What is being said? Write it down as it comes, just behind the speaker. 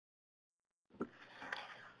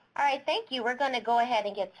All right, thank you. We're going to go ahead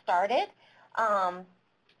and get started.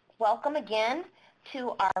 Welcome again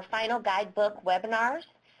to our final guidebook webinars,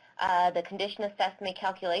 the Condition Assessment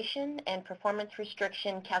Calculation and Performance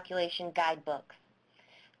Restriction Calculation Guidebooks.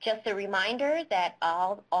 Just a reminder that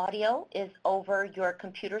all audio is over your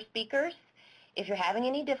computer speakers. If you're having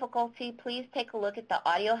any difficulty, please take a look at the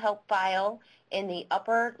audio help file in the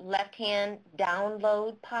upper left-hand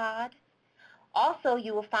download pod. Also,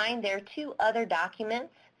 you will find there are two other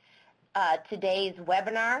documents. Today's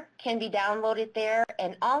webinar can be downloaded there,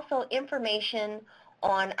 and also information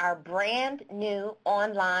on our brand new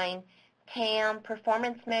online TAM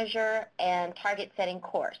Performance Measure and Target Setting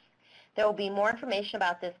course. There will be more information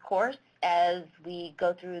about this course as we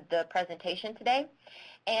go through the presentation today,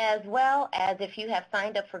 as well as if you have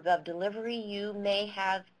signed up for GovDelivery, you may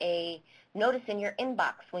have a notice in your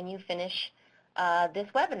inbox when you finish this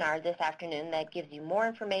webinar this afternoon that gives you more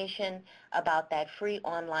information about that free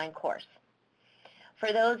online course.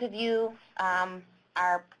 For those of you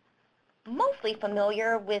are mostly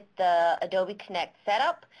familiar with the Adobe Connect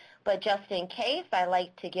setup, but just in case, I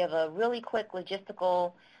like to give a really quick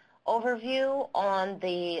logistical overview. On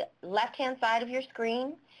the left-hand side of your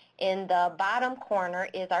screen, in the bottom corner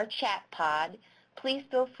is our chat pod. Please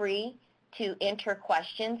feel free to enter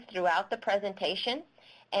questions throughout the presentation,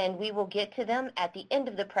 and we will get to them at the end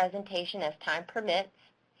of the presentation as time permits.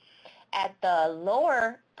 At the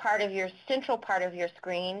lower part of your central part of your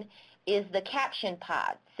screen is the caption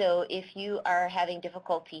pod. So if you are having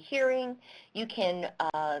difficulty hearing, you can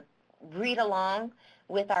read along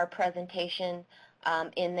with our presentation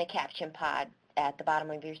in the caption pod at the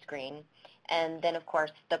bottom of your screen, and then of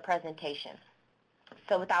course the presentation.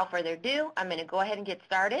 So without further ado, I'm going to go ahead and get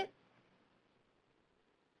started.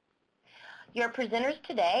 Your presenters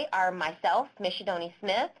today are myself, Mishadoni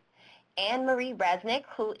Smith, AnneMarie Resnick,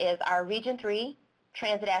 who is our Region 3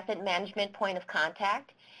 Transit Asset Management Point of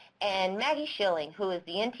Contact, and Maggie Schilling, who is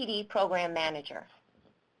the NTD Program Manager.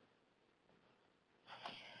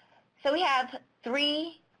 So we have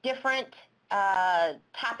three different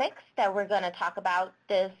topics that we're going to talk about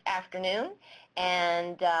this afternoon,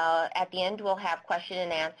 and at the end we'll have question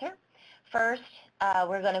and answer. First,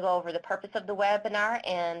 we're going to go over the purpose of the webinar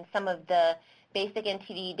and some of the basic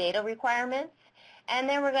NTD data requirements. And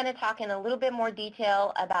then we're going to talk in a little bit more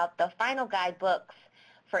detail about the final guidebooks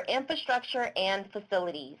for infrastructure and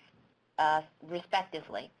facilities,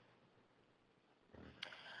 respectively.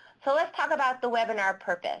 So let's talk about the webinar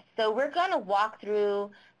purpose. So we're going to walk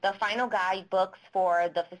through the final guidebooks for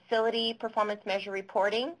the facility performance measure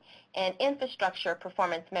reporting and infrastructure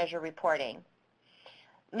performance measure reporting,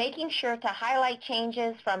 making sure to highlight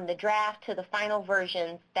changes from the draft to the final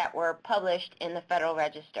versions that were published in the Federal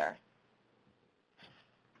Register.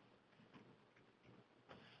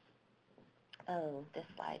 Oh, this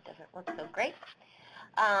slide doesn't look so great.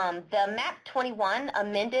 The MAP 21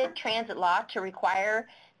 amended transit law to require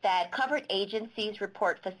that covered agencies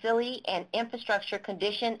report facility and infrastructure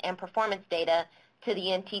condition and performance data to the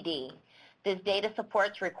NTD. This data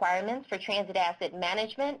supports requirements for transit asset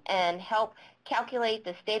management and help calculate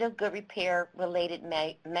the state of good repair related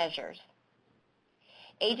measures.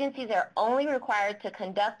 Agencies are only required to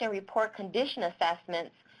conduct and report condition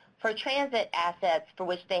assessments for transit assets for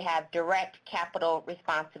which they have direct capital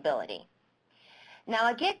responsibility. Now,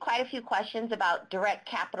 I get quite a few questions about direct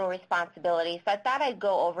capital responsibility, so I thought I'd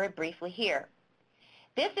go over it briefly here.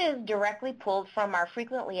 This is directly pulled from our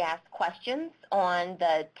frequently asked questions on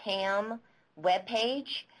the TAM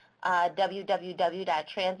webpage,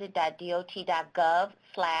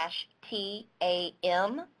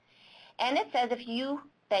 www.transit.dot.gov/TAM, and it says that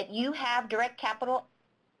you have direct capital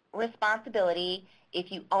responsibility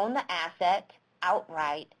if you own the asset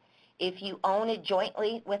outright, if you own it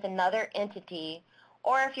jointly with another entity,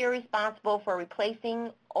 or if you're responsible for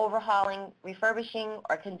replacing, overhauling, refurbishing,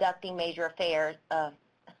 or conducting major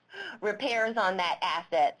repairs on that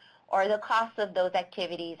asset, or the costs of those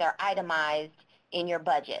activities are itemized in your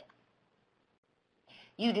budget.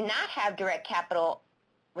 You do not have direct capital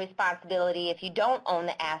responsibility if you don't own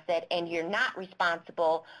the asset and you're not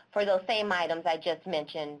responsible for those same items I just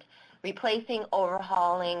mentioned, replacing,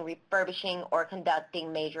 overhauling, refurbishing, or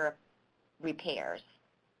conducting major repairs.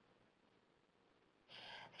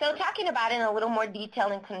 So talking about it in a little more detail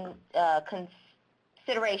and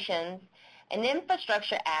considerations, an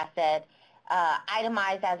infrastructure asset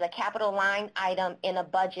itemized as a capital line item in a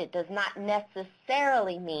budget does not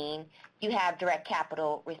necessarily mean you have direct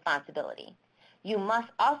capital responsibility. You must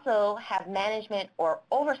also have management or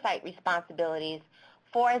oversight responsibilities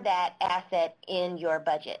for that asset in your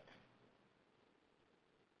budget.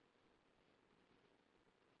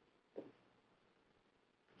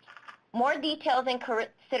 More details and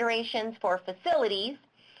considerations for facilities.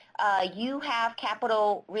 You have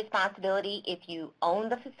capital responsibility if you own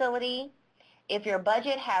the facility, if your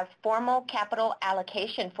budget has formal capital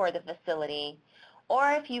allocation for the facility,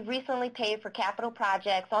 or if you've recently paid for capital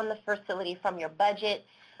projects on the facility from your budget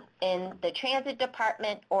in the transit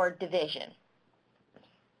department or division.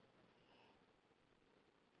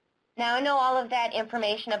 Now, I know all of that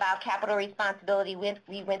information about capital responsibility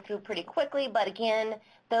we went through pretty quickly, but again,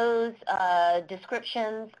 those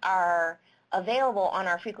descriptions are available on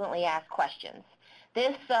our frequently asked questions.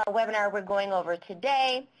 This webinar we're going over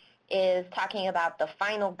today is talking about the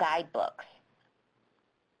final guidebooks.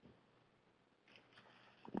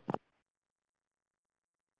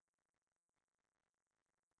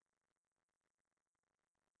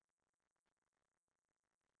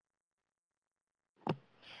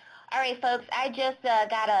 All right, folks, I just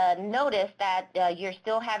got a notice that you're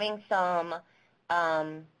still having some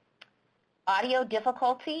audio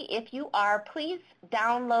difficulty. If you are, please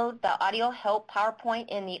download the Audio Help PowerPoint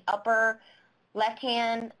in the upper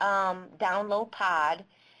left-hand download pod.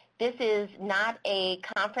 This is not a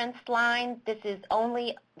conference line. This is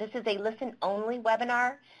a listen-only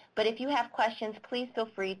webinar. But if you have questions, please feel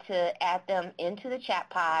free to add them into the chat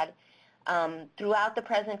pod throughout the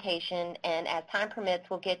presentation, and as time permits,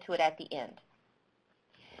 we'll get to it at the end.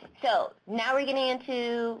 So now we're getting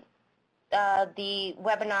into the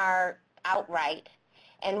webinar outright,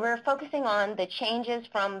 and we're focusing on the changes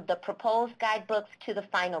from the proposed guidebooks to the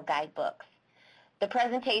final guidebooks. The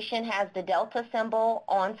presentation has the delta symbol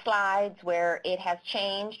on slides where it has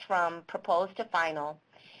changed from proposed to final.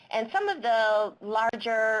 And some of the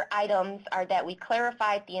larger items are that we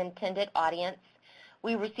clarified the intended audience.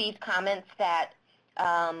 We received comments that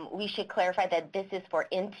we should clarify that this is for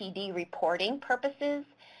NTD reporting purposes.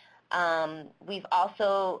 We've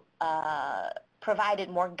also provided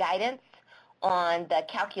more guidance on the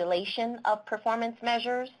calculation of performance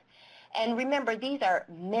measures. And remember, these are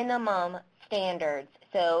minimum standards,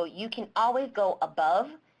 so you can always go above,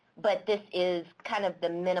 but this is kind of the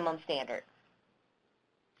minimum standard.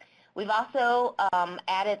 We've also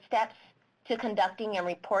added steps to conducting and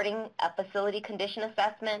reporting a facility condition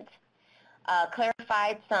assessment,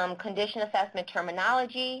 clarified some condition assessment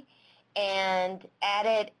terminology, and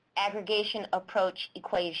added aggregation approach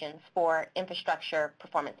equations for infrastructure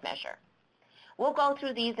performance measure. We'll go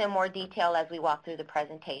through these in more detail as we walk through the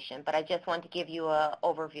presentation, but I just wanted to give you an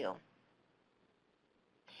overview.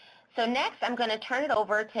 So next, I'm going to turn it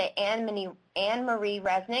over to AnneMarie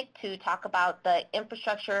Resnick to talk about the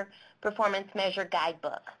Infrastructure Performance Measure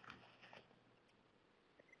Guidebook.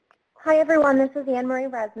 Hi everyone, this is AnneMarie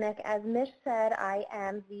Resnick. As Mish said, I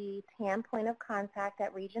am the TAM point of contact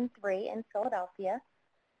at Region 3 in Philadelphia.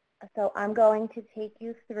 So I'm going to take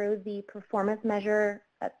you through the Performance Measure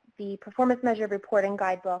Reporting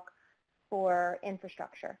Guidebook for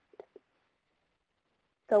infrastructure.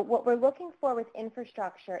 So what we're looking for with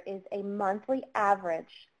infrastructure is a monthly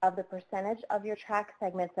average of the percentage of your track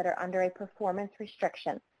segments that are under a performance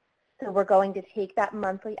restriction. So we're going to take that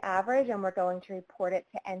monthly average and we're going to report it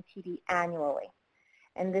to NTD annually.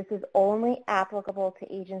 And this is only applicable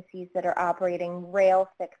to agencies that are operating rail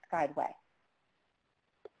fixed guideway.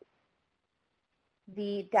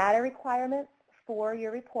 The data requirements for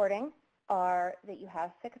your reporting are that you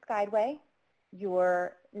have fixed guideway,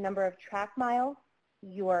 your number of track miles,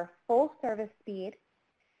 your full service speed,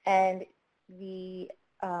 and the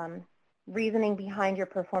reasoning behind your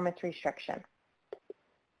performance restriction.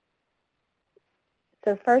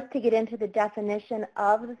 So first, to get into the definition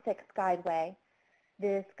of the fixed guideway,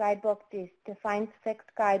 this guidebook defines fixed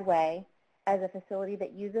guideway as a facility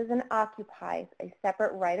that uses and occupies a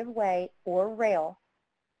separate right-of-way or rail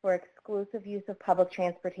for exclusive use of public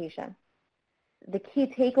transportation. The key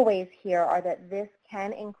takeaways here are that this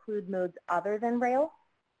can include modes other than rail,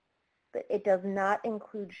 but it does not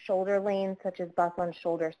include shoulder lanes such as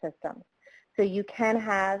bus-on-shoulder systems. So you can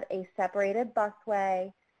have a separated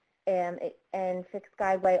busway, and fixed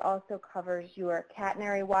guideway also covers your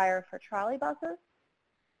catenary wire for trolley buses.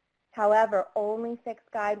 However, only fixed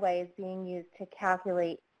guideway is being used to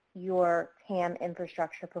calculate your TAM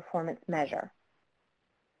infrastructure performance measure.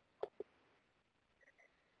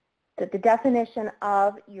 The definition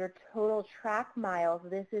of your total track miles,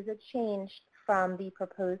 this is a change from the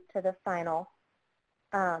proposed to the final.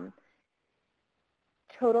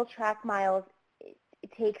 Total track miles,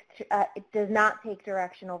 it does not take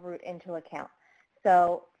directional route into account.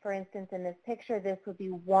 So, for instance, in this picture, this would be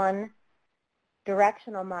one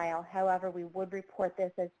directional mile. However, we would report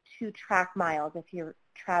this as 2 track miles if you're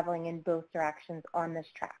traveling in both directions on this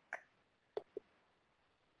track.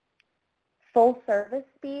 Full service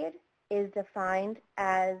speed is defined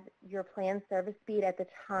as your planned service speed at the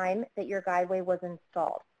time that your guideway was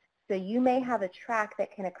installed. So you may have a track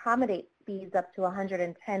that can accommodate speeds up to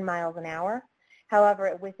 110 miles an hour.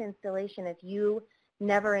 However, with installation, if you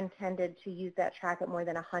never intended to use that track at more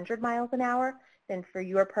than 100 miles an hour, then for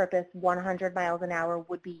your purpose, 100 miles an hour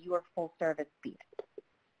would be your full service speed.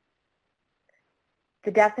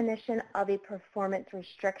 The definition of a performance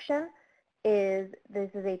restriction is this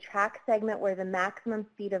is a track segment where the maximum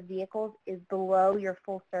speed of vehicles is below your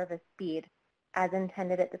full service speed as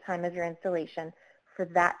intended at the time of your installation for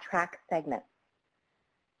that track segment.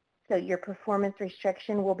 So your performance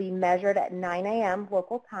restriction will be measured at 9 a.m.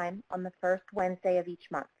 local time on the first Wednesday of each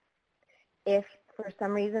month. If for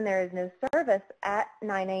some reason there is no service at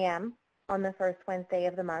 9 a.m. on the first Wednesday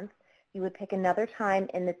of the month, you would pick another time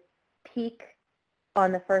in the peak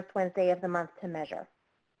on the first Wednesday of the month to measure.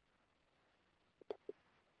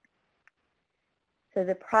 So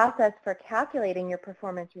the process for calculating your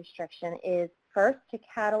performance restriction is first to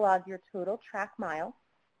catalog your total track miles.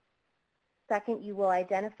 Second, you will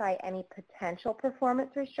identify any potential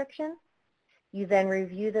performance restrictions. You then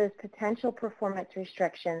review those potential performance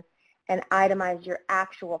restrictions and itemize your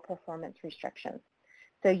actual performance restrictions.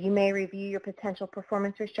 So you may review your potential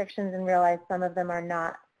performance restrictions and realize some of them are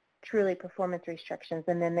not truly performance restrictions,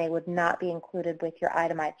 and then they would not be included with your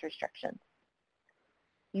itemized restrictions.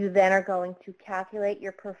 You then are going to calculate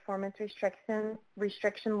your performance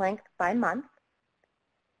restriction length by month,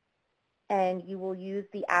 and you will use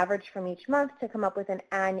the average from each month to come up with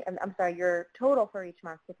your total for each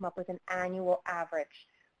month to come up with an annual average,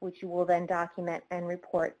 which you will then document and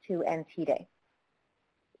report to NTD.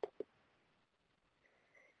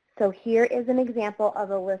 So here is an example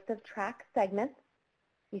of a list of track segments.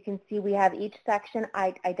 You can see we have each section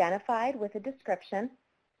identified with a description,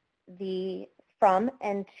 the from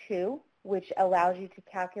and to, which allows you to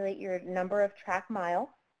calculate your number of track miles,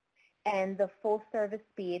 and the full service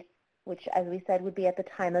speed, which, as we said, would be at the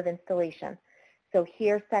time of installation. So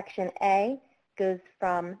here, section A goes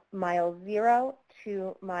from mile 0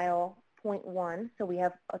 to mile 0.1, so we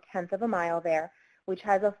have 1/10 of a mile there, which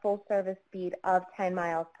has a full service speed of 10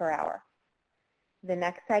 miles per hour. The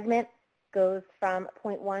next segment goes from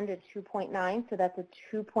 0.1 to 2.9, so that's a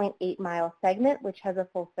 2.8 mile segment, which has a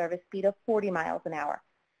full service speed of 40 miles an hour.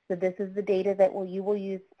 So this is the data that you will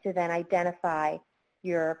use to then identify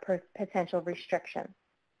your potential restrictions.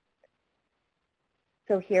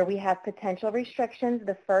 So here we have potential restrictions.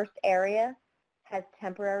 The first area has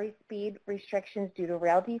temporary speed restrictions due to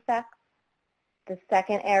rail defects. The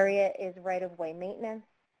second area is right-of-way maintenance.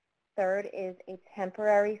 Third is a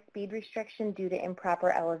temporary speed restriction due to improper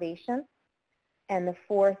elevation. And the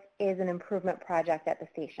fourth is an improvement project at the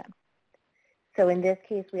station. So in this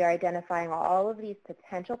case, we are identifying all of these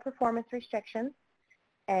potential performance restrictions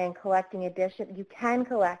and collecting you can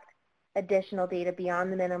collect additional data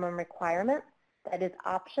beyond the minimum requirement. That is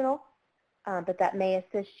optional, but that may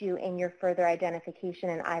assist you in your further identification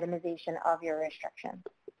and itemization of your restrictions.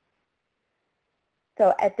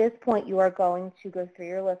 So at this point, you are going to go through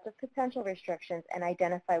your list of potential restrictions and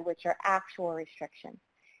identify which are actual restrictions.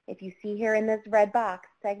 If you see here in this red box,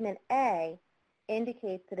 segment A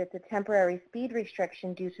indicates that it's a temporary speed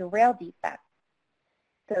restriction due to rail defects.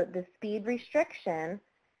 So the speed restriction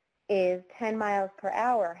is 10 miles per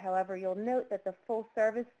hour. However, you'll note that the full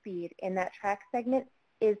service speed in that track segment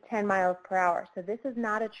is 10 miles per hour. So this is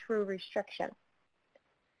not a true restriction.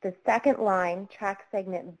 The second line, track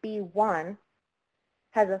segment B1,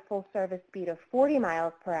 has a full service speed of 40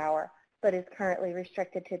 miles per hour, but is currently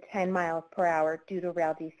restricted to 10 miles per hour due to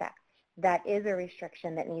rail defects. That is a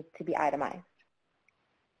restriction that needs to be itemized.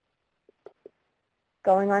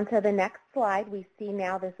 Going on to the next slide, we see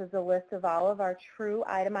now this is a list of all of our true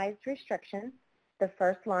itemized restrictions. The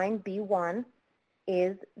first line, B1,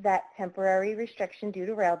 is that temporary restriction due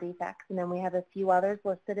to rail defects, and then we have a few others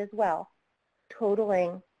listed as well,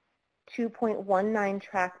 totaling 2.19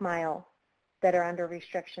 track miles that are under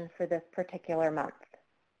restriction for this particular month.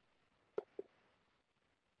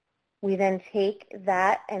 We then take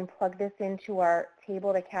that and plug this into our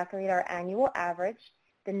table to calculate our annual average.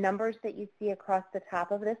 The numbers that you see across the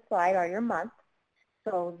top of this slide are your month.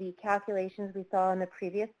 So the calculations we saw on the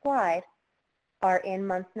previous slide are in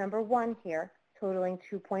month number 1 here, totaling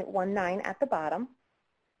 2.19 at the bottom.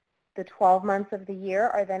 The 12 months of the year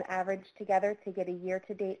are then averaged together to get a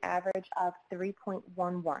year-to-date average of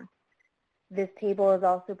 3.11. This table is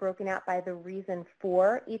also broken out by the reason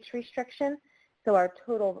for each restriction. So our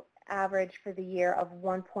total average for the year of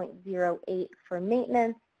 1.08 for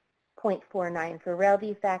maintenance, 0.49 for rail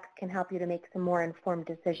defects can help you to make some more informed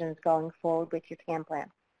decisions going forward with your TAM plan.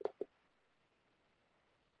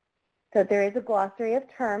 So there is a glossary of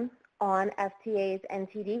terms on FTA's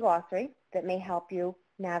NTD glossary that may help you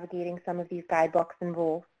navigating some of these guidebooks and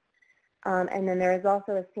rules. And then there is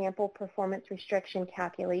also a sample performance restriction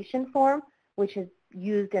calculation form, which is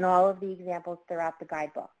used in all of the examples throughout the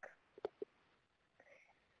guidebook.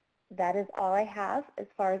 That is all I have as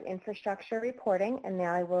far as infrastructure reporting, and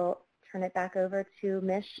now I will turn it back over to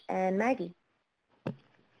Mish and Maggie.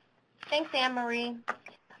 Thanks, AnneMarie.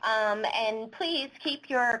 And please keep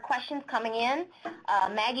your questions coming in.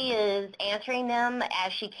 Maggie is answering them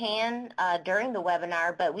as she can during the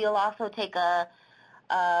webinar, but we'll also take a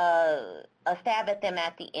stab at them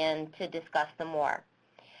at the end to discuss them more.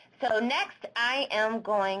 So next, I am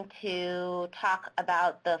going to talk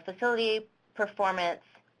about the Facility Performance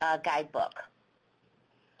Guidebook.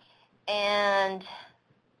 And,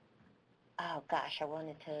 oh gosh, I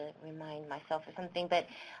wanted to remind myself of something, but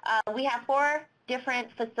we have 4 different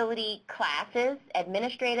facility classes: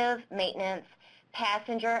 administrative, maintenance,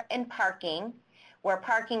 passenger, and parking, where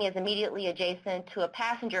parking is immediately adjacent to a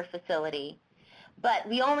passenger facility. But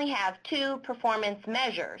we only have 2 performance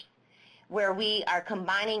measures, where we are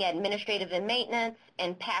combining administrative and maintenance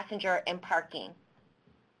and passenger and parking.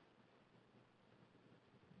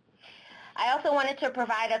 I also wanted to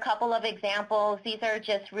provide a couple of examples. These are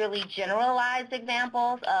just really generalized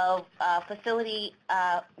examples of facility,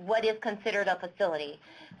 what is considered a facility.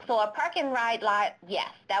 So a park and ride lot, yes,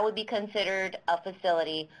 that would be considered a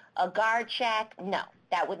facility. A guard shack, no,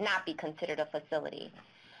 that would not be considered a facility.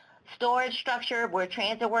 Storage structure where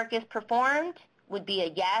transit work is performed would be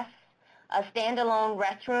a yes. A standalone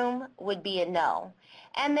restroom would be a no.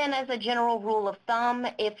 And then as a general rule of thumb,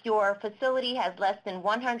 if your facility has less than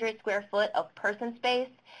 100 square foot of person space,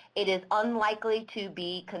 it is unlikely to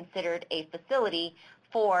be considered a facility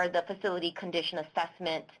for the facility condition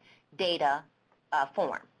assessment data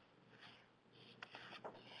form.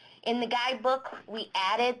 In the guidebook, we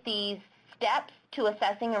added these steps to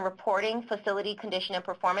assessing and reporting facility condition and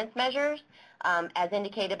performance measures, as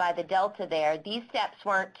indicated by the delta there. These steps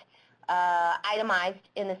weren't itemized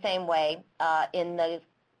in the same way in the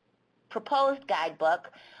proposed guidebook,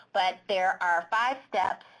 but there are 5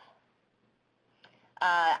 steps.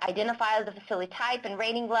 Identify the facility type and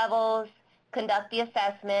rating levels, conduct the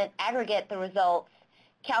assessment, aggregate the results,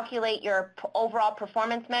 calculate your overall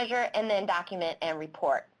performance measure, and then document and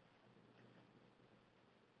report.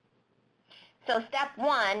 So step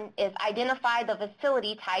 1 is identify the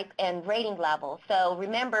facility type and rating level. So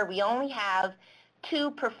remember, we only have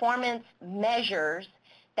 2 performance measures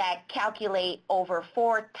that calculate over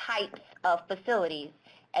 4 types of facilities: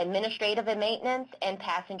 administrative and maintenance, and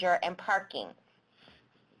passenger and parking.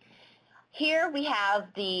 Here we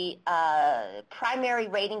have the primary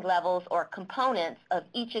rating levels or components of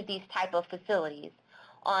each of these type of facilities.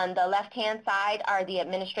 On the left-hand side are the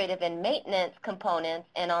administrative and maintenance components,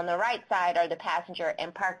 and on the right side are the passenger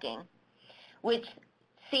and parking, which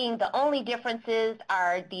seeing the only differences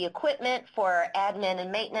are the equipment for admin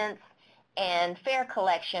and maintenance and fare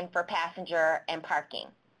collection for passenger and parking.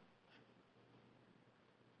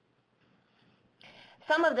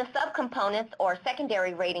 Some of the subcomponents or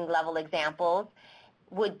secondary rating level examples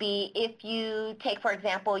would be if you take, for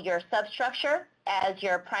example, your substructure as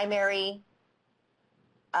your primary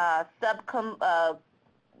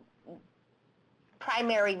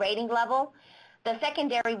primary rating level. The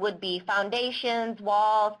secondary would be foundations,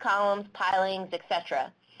 walls, columns, pilings,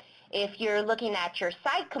 etc. If you're looking at your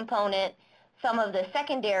site component, some of the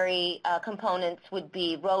secondary components would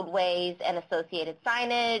be roadways and associated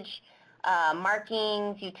signage,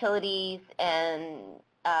 markings, utilities, and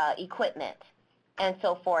equipment, and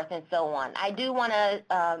so forth and so on. I do want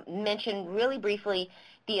to mention really briefly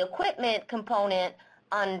the equipment component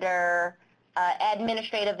under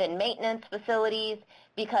administrative and maintenance facilities,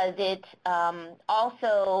 because it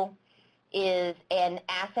also is an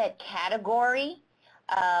asset category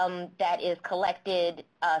that is collected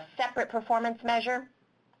a separate performance measure.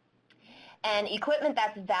 And equipment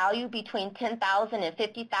that's valued between $10,000 and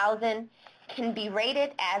 $50,000 can be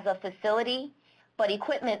rated as a facility, but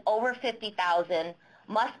equipment over $50,000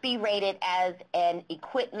 must be rated as an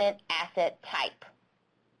equipment asset type.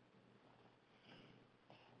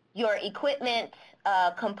 Your equipment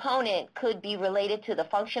component could be related to the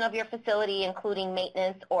function of your facility, including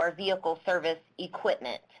maintenance or vehicle service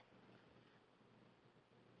equipment.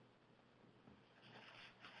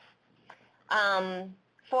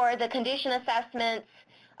 For the condition assessments,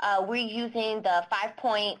 we're using the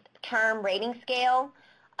 5-point term rating scale.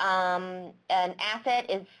 An asset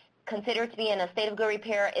is considered to be in a state of good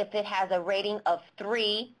repair if it has a rating of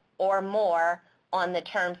 3 or more on the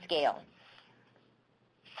term scale,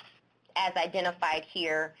 as identified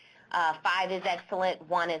here 5 is excellent,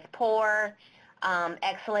 1 is poor.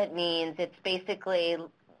 Excellent means it's basically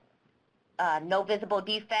no visible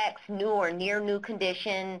defects, new or near new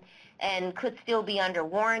condition, and could still be under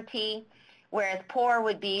warranty, whereas poor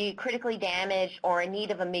would be critically damaged or in need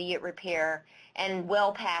of immediate repair and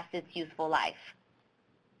well past its useful life.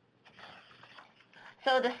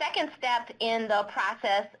 So the second step in the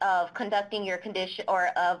process of conducting your condition or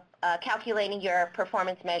of calculating your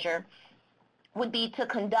performance measure would be to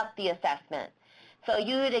conduct the assessment. So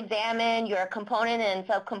you would examine your component and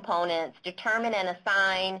subcomponents, determine and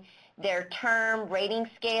assign their term rating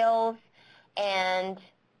scales, and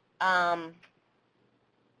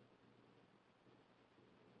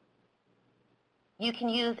you can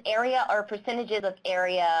use area or percentages of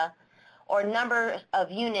area or number of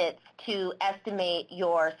units to estimate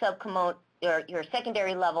your your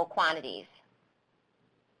secondary level quantities.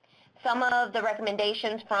 Some of the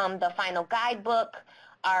recommendations from the final guidebook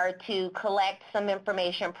are to collect some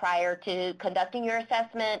information prior to conducting your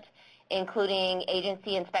assessment, including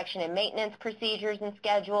agency inspection and maintenance procedures and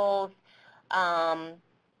schedules,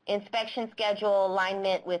 inspection schedule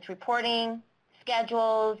alignment with reporting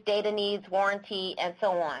schedules, data needs, warranty, and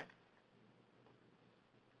so on.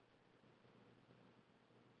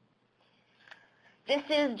 This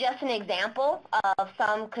is just an example of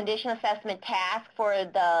some condition assessment tasks for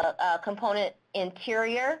the component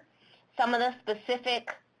interior. Some of the specific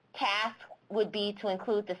tasks would be to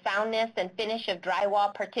include the soundness and finish of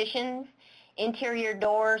drywall partitions, interior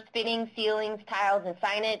doors, fittings, ceilings, tiles, and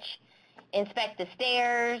signage, inspect the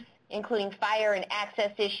stairs, including fire and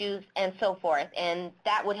access issues, and so forth. And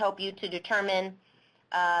that would help you to determine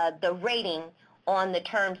the rating on the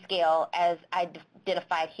term scale as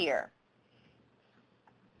identified here.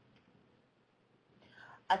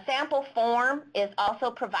 A sample form is also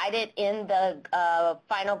provided in the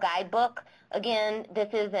final guidebook. Again, this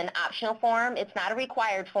is an optional form. It's not a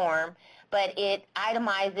required form, but it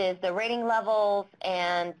itemizes the rating levels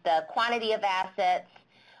and the quantity of assets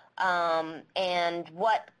and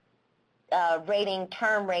what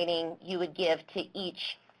term rating you would give to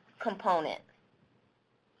each component.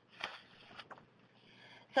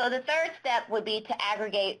 So the third step would be to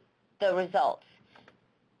aggregate the results.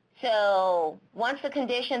 So once the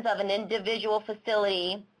conditions of an individual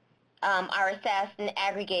facility are assessed and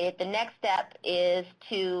aggregated, the next step is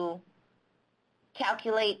to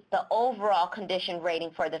calculate the overall condition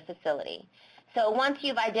rating for the facility. So once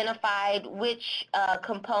you've identified which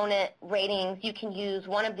component ratings, you can use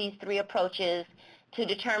one of these 3 approaches to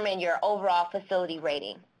determine your overall facility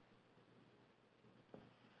rating.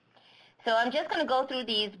 So I'm just going to go through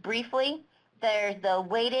these briefly. There's the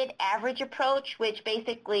weighted average approach, which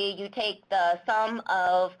basically you take the sum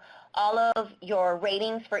of all of your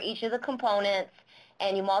ratings for each of the components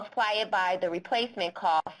and you multiply it by the replacement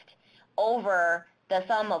cost over the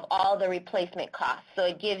sum of all the replacement costs. So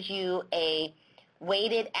it gives you a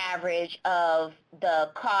weighted average of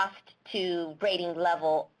the cost to rating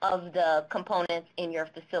level of the components in your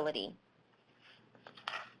facility.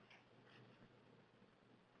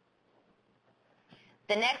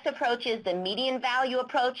 The next approach is the median value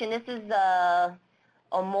approach, and this is a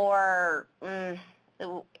more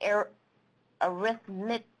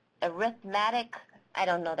arithmetic, I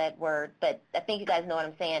don't know that word, but I think you guys know what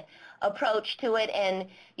I'm saying, approach to it. And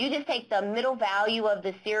you just take the middle value of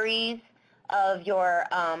the series of your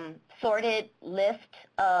sorted list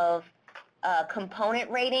of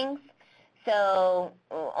component ratings. So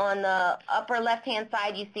on the upper left-hand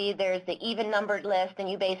side, you see there's the even numbered list, and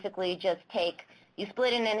you basically just you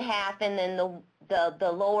split it in half, and then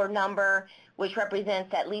the lower number, which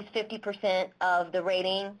represents at least 50% of the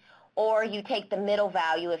rating, or you take the middle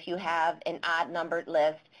value if you have an odd numbered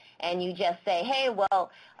list, and you just say, hey,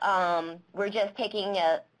 well, we're just taking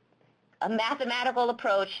a mathematical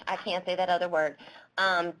approach, I can't say that other word,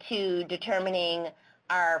 to determining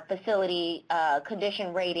our facility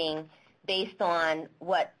condition rating based on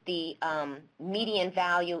what the median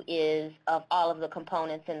value is of all of the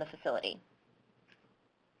components in the facility.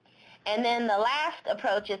 And then the last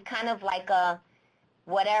approach is kind of like a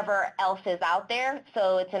whatever else is out there.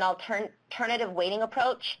 So it's an alternative weighting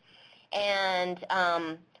approach. And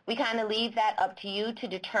we kind of leave that up to you to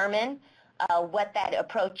determine what that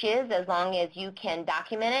approach is, as long as you can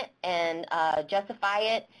document it and justify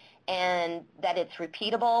it, and that it's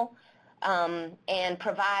repeatable, and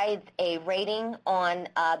provides a rating on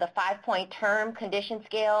the 5-point term condition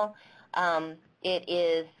scale. It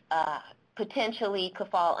is potentially could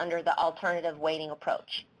fall under the alternative weighting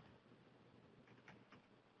approach.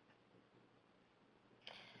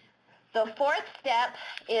 The fourth step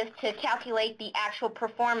is to calculate the actual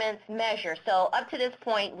performance measure. So up to this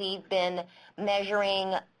point, we've been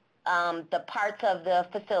measuring the parts of the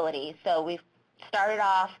facility. So we've started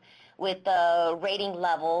off with the rating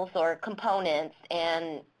levels or components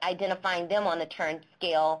and identifying them on the turn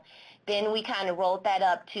scale. Then we kind of rolled that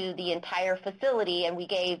up to the entire facility, and we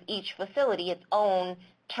gave each facility its own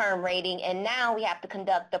term rating, and now we have to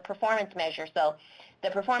conduct the performance measure. So the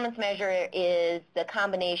performance measure is the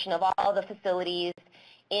combination of all the facilities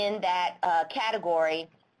in that category,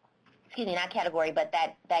 excuse me, not category, but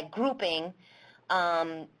that grouping,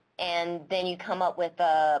 and then you come up with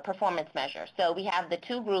a performance measure. So we have the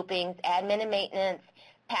two groupings, admin and maintenance,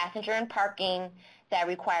 passenger and parking, that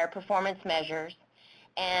require performance measures.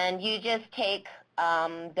 And you just take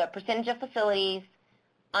the percentage of facilities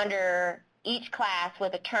under each class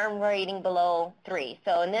with a term rating below 3.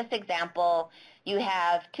 So in this example, you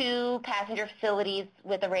have 2 passenger facilities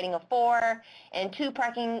with a rating of 4 and 2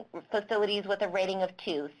 parking facilities with a rating of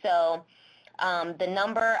 2. So the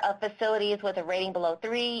number of facilities with a rating below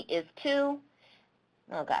 3 is 2.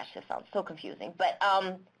 Oh gosh, this sounds so confusing. But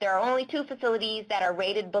there are only 2 facilities that are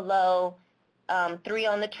rated below 3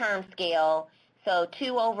 on the term scale. So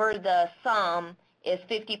 2 over the sum is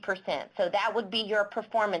 50%. So that would be your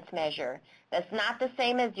performance measure. That's not the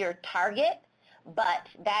same as your target, but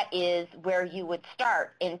that is where you would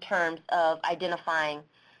start in terms of identifying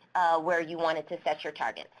where you wanted to set your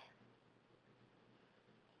targets.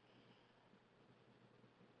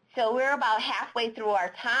 So we're about halfway through our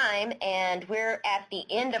time, and we're at the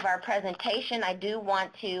end of our presentation. I do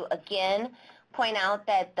want to, again, point out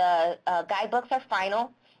that the guidebooks are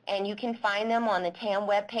final, and you can find them on the TAM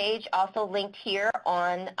webpage, also linked here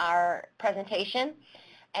on our presentation.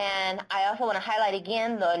 And I also want to highlight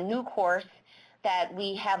again the new course that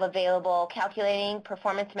we have available, Calculating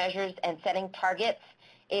Performance Measures and Setting Targets.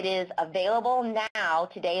 It is available now.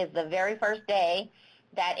 Today is the very first day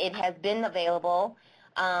that it has been available.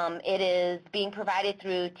 It is being provided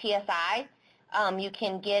through TSI. You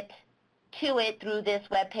can get to it through this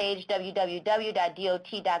webpage,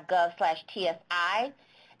 www.dot.gov/TSI.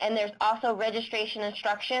 And there's also registration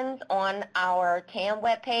instructions on our TAM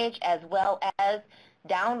webpage, as well as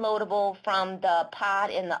downloadable from the pod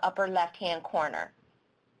in the upper left-hand corner.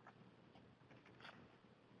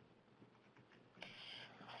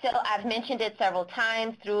 So I've mentioned it several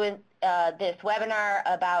times through this webinar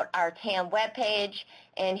about our TAM webpage,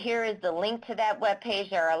 and here is the link to that webpage.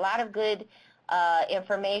 There are a lot of good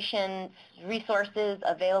information, resources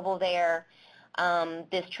available there.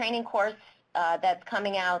 This training course that's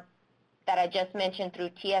coming out that I just mentioned through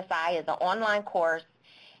TSI is an online course,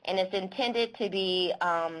 and it's intended to be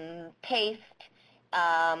paced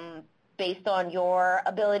based on your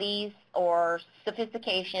abilities or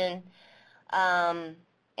sophistication,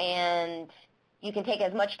 and you can take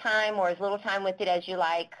as much time or as little time with it as you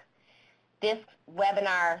like. This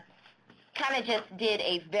webinar kind of just did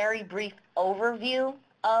a very brief overview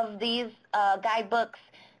of these guidebooks,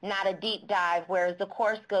 not a deep dive, whereas the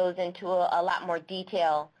course goes into a lot more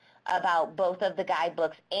detail about both of the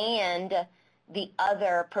guidebooks and the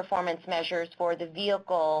other performance measures for the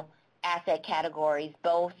vehicle asset categories,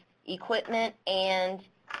 both equipment and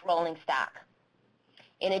rolling stock.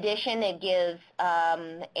 In addition, it gives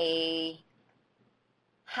a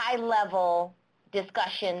high-level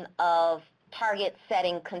discussion of target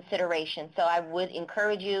setting consideration. So I would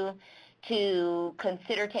encourage you to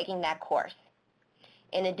consider taking that course.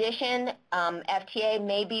 In addition, FTA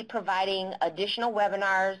may be providing additional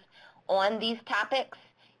webinars on these topics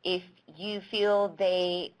if you feel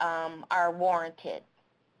they are warranted.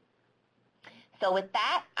 So with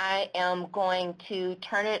that, I am going to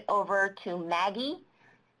turn it over to Maggie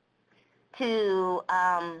to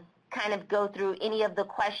kind of go through any of the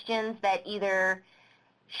questions that either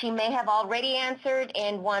she may have already answered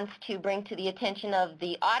and wants to bring to the attention of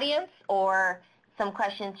the audience, or some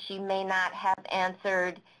questions she may not have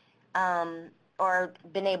answered or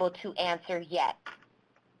been able to answer yet.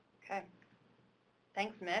 Okay.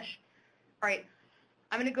 Thanks, Mish. All right.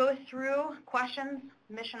 I'm going to go through questions.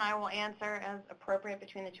 Mish and I will answer as appropriate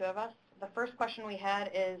between the two of us. The first question we had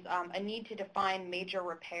is a need to define major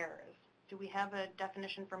repairs. Do we have a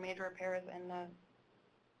definition for major repairs in the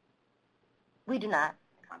We do not.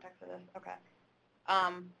 context of this? Okay.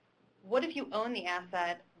 What if you own the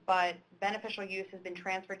asset, but beneficial use has been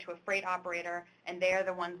transferred to a freight operator, and they are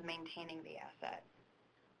the ones maintaining the asset?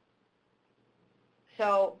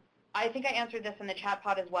 So I think I answered this in the chat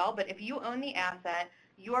pod as well, but if you own the asset,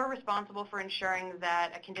 you are responsible for ensuring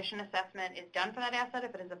that a condition assessment is done for that asset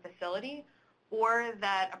if it is a facility, or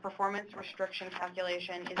that a performance restriction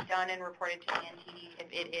calculation is done and reported to ANTD if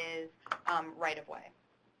it is right-of-way.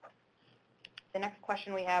 The next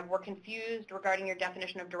question we have, we're confused regarding your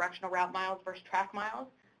definition of directional route miles versus track miles.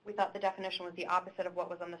 We thought the definition was the opposite of what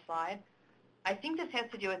was on the slide. I think this has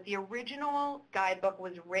to do with the original guidebook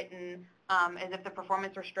was written as if the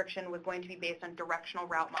performance restriction was going to be based on directional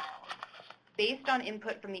route miles. Based on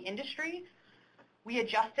input from the industry, we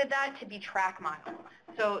adjusted that to be track miles.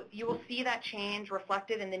 So you will see that change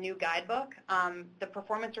reflected in the new guidebook. The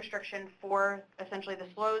performance restriction for essentially the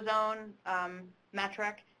slow zone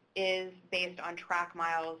metric is based on track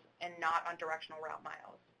miles and not on directional route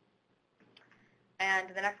miles. And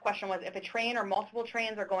the next question was, if a train or multiple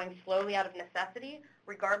trains are going slowly out of necessity,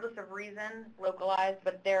 regardless of reason, localized,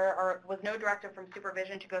 but there was no directive from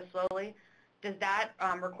supervision to go slowly, does that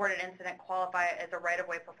recorded incident qualify as a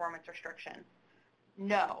right-of-way performance restriction?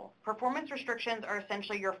 No. Performance restrictions are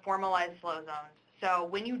essentially your formalized slow zones. So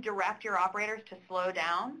when you direct your operators to slow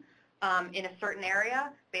down in a certain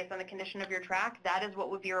area based on the condition of your track, that is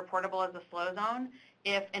what would be reportable as a slow zone.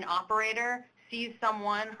 If an operator sees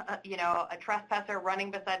someone, a trespasser running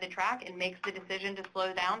beside the track and makes the decision to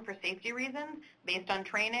slow down for safety reasons based on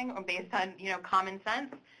training or based on, common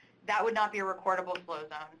sense, that would not be a recordable slow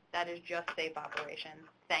zone. That is just safe operation.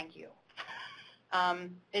 Thank you.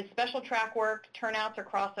 Is special track work, turnouts, or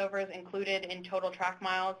crossovers included in total track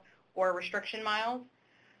miles or restriction miles?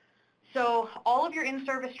 So all of your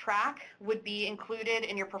in-service track would be included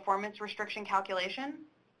in your performance restriction calculation.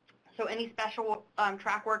 So any special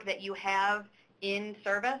track work that you have in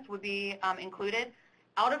service would be included.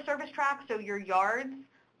 Out-of-service track, so your yards,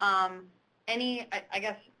 I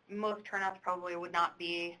guess most turnouts probably would not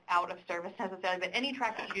be out of service necessarily, but any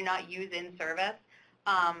track that you do not use in service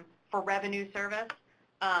for revenue service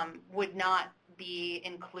would not be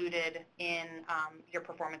included in your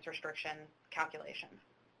performance restriction calculation.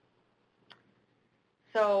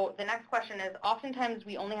 So the next question is, oftentimes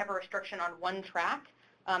we only have a restriction on one track.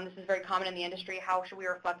 This is very common in the industry. How should we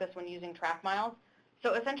reflect this when using track miles?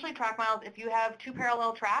 So essentially track miles, if you have two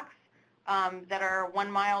parallel tracks that are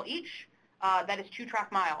 1 mile each, that is 2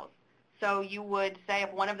 track miles. So you would say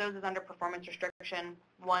if one of those is under performance restriction,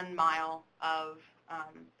 1 mile of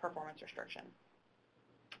performance restriction.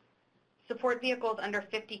 Support vehicles under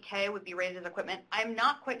 50K would be rated as equipment. I'm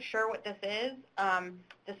not quite sure what this is.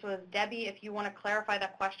 This was Debbie. If you want to clarify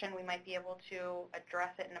that question, we might be able to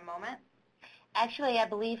address it in a moment. Actually, I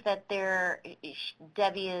believe that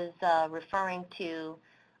Debbie is referring to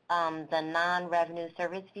the non-revenue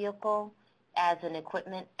service vehicle as an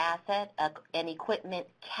equipment asset, an equipment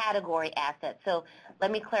category asset. So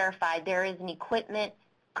let me clarify. There is an equipment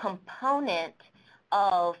component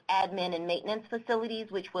of admin and maintenance facilities,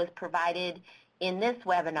 which was provided in this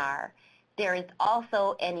webinar. There is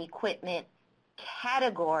also an equipment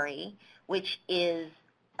category, which is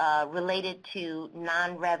related to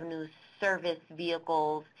non-revenue service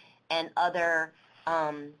vehicles and other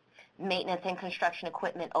maintenance and construction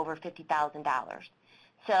equipment over $50,000.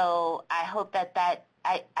 So I hope that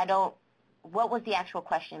I don't, what was the actual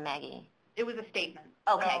question, Maggie? It was a statement.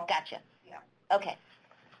 Okay, so, gotcha. Yeah. Okay.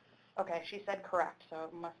 Okay, she said correct, so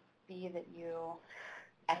it must be that you...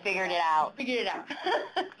 I figured it out. Figured it out.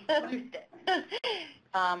 You loosed it.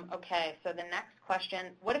 Okay, so the next question,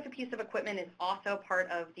 what if a piece of equipment is also part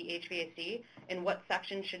of the HVAC? In what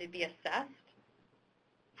section should it be assessed?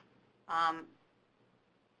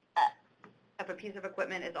 If a piece of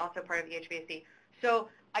equipment is also part of the HVAC. So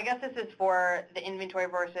I guess this is for the inventory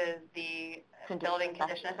versus the building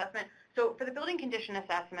condition assessment. So for the building condition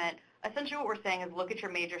assessment, essentially what we're saying is look at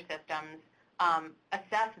your major systems,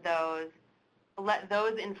 assess those, let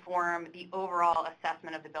those inform the overall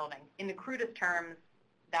assessment of the building. In the crudest terms,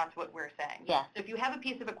 that's what we're saying. Yes. So if you have a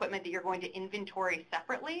piece of equipment that you're going to inventory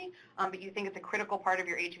separately, but you think it's a critical part of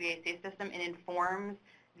your HVAC system and informs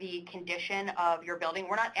the condition of your building,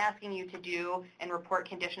 we're not asking you to do and report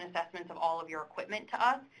condition assessments of all of your equipment to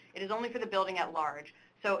us. It is only for the building at large.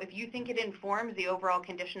 So if you think it informs the overall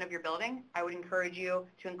condition of your building, I would encourage you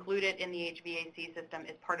to include it in the HVAC system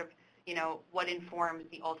as part of what informs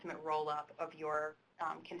the ultimate roll-up of your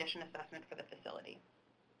condition assessment for the facility.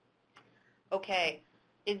 Okay,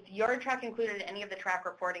 is yard track included in any of the track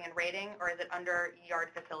reporting and rating, or is it under yard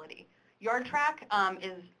facility? Yard track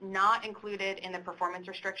is not included in the performance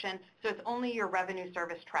restriction, so it's only your revenue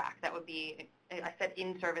service track. That would be, I said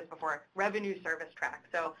in service before, revenue service track.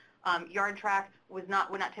 So yard track would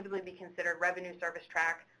not typically be considered revenue service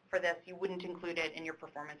track. For this, you wouldn't include it in your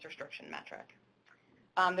performance restriction metric.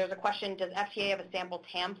 There's a question, does FTA have a sample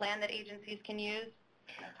TAM plan that agencies can use?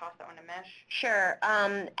 I'll toss that one to Mish. Sure.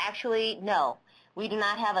 Actually, no. We do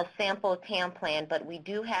not have a sample TAM plan, but we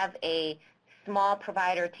do have a small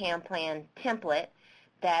provider TAM plan template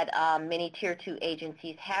that many Tier 2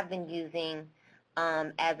 agencies have been using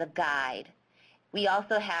as a guide. We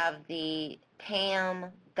also have the TAM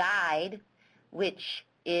guide, which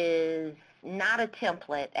is not a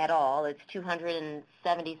template at all. It's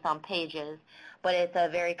 270-some pages, but it's a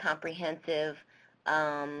very comprehensive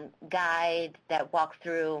guide that walks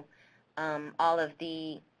through all of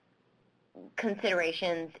the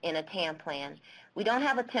considerations in a TAM plan. We don't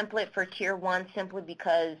have a template for Tier 1 simply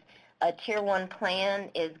because a Tier 1 plan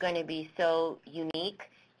is going to be so unique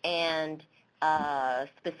and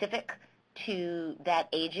specific to that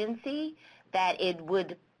agency that it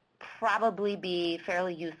would probably be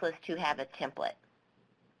fairly useless to have a template.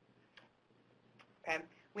 Okay.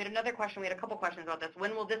 We had another question. We had a couple questions about this.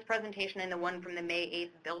 When will this presentation and the one from the May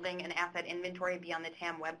 8th building and asset inventory be on the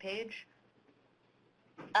TAM webpage?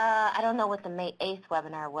 I don't know what the May 8th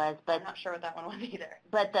webinar was, but I'm not sure what that one was either.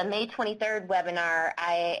 But the May 23rd webinar,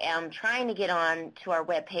 I am trying to get on to our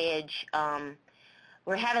webpage.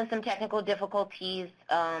 We're having some technical difficulties,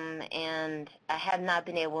 and I have not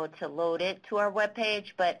been able to load it to our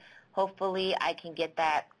webpage, but hopefully I can get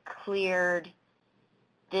that cleared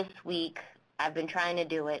this week. I've been trying to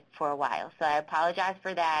do it for a while, so I apologize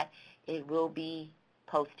for that. It will be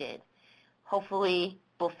posted, hopefully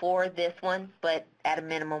before this one, but at a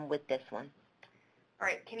minimum with this one. All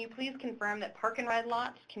right, can you please confirm that park and ride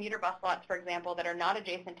lots, commuter bus lots, for example, that are not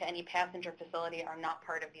adjacent to any passenger facility are not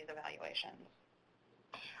part of these evaluations?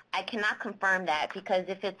 I cannot confirm that because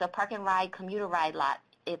if it's a park and ride, commuter ride lot,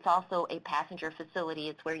 it's also a passenger facility.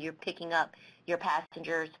 It's where you're picking up your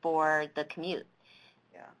passengers for the commute.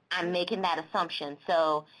 Yeah. I'm making that assumption.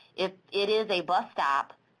 So if it is a bus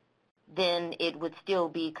stop, then it would still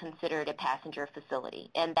be considered a passenger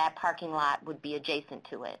facility, and that parking lot would be adjacent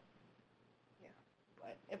to it. Yeah,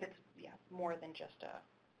 but if it's more than just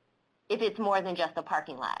a... If it's more than just a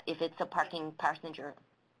parking lot, if it's a parking passenger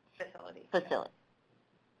facility.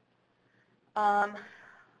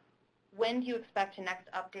 When do you expect to next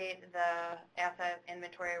update the asset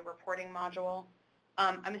inventory reporting module?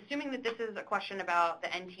 I'm assuming that this is a question about the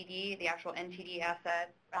NTD, the actual NTD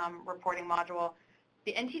asset reporting module.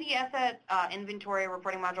 The NTD asset inventory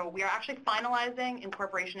reporting module, we are actually finalizing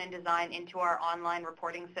incorporation and design into our online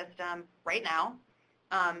reporting system right now.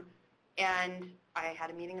 And I had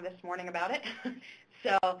a meeting this morning about it.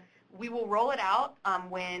 So we will roll it out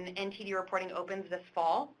when NTD reporting opens this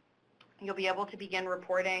fall. You'll be able to begin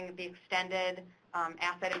reporting the extended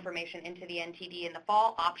asset information into the NTD in the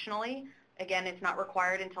fall, optionally. Again, it's not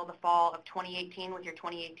required until the fall of 2018 with your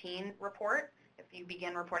 2018 report, if you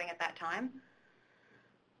begin reporting at that time.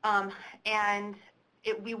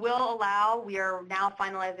 We will allow, we are now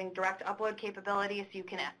finalizing direct upload capabilities, so you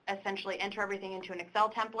can essentially enter everything into an Excel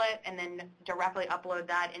template and then directly upload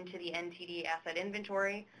that into the NTD asset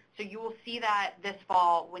inventory. So you will see that this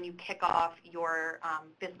fall when you kick off your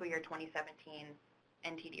fiscal year 2017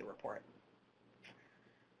 NTD report.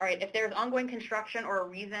 All right, if there's ongoing construction or a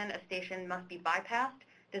reason a station must be bypassed,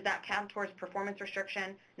 does that count towards performance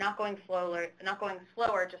restriction? Not going slower,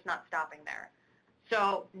 just not stopping there.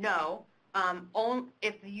 So no,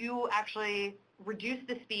 if you actually reduce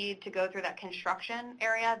the speed to go through that construction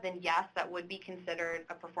area, then yes, that would be considered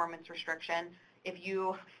a performance restriction. If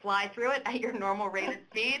you fly through it at your normal rated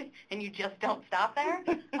speed and you just don't stop there,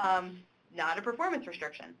 not a performance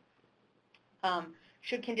restriction.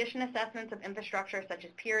 Should condition assessments of infrastructure such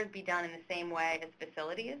as piers be done in the same way as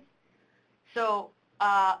facilities? So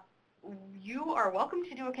you are welcome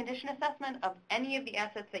to do a condition assessment of any of the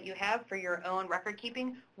assets that you have for your own record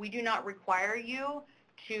keeping. We do not require you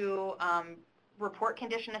to report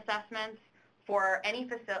condition assessments for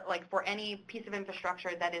any piece of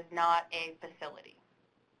infrastructure that is not a facility.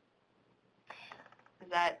 Is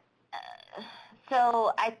that?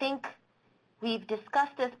 So I think we've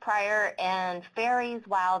discussed this prior, and ferries,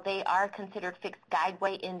 while they are considered fixed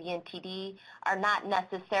guideway in the NTD, are not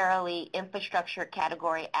necessarily infrastructure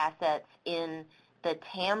category assets in the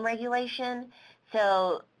TAM regulation.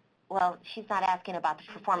 So, well, she's not asking about the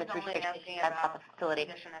performance restriction, she's about the facility.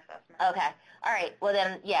 Condition assessment. Okay. All right. Well,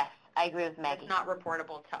 then, yes, I agree with Maggie. It's not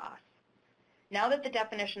reportable to us. Now that the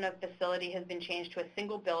definition of facility has been changed to a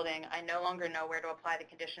single building, I no longer know where to apply the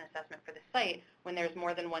condition assessment for the site when there's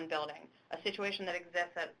more than one building, a situation that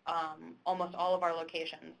exists at almost all of our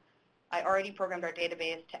locations. I already programmed our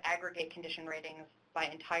database to aggregate condition ratings by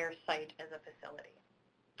entire site as a facility.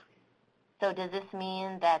 So does this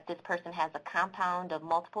mean that this person has a compound of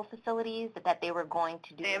multiple facilities, that they were going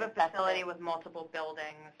to do They have an a facility assessment, with multiple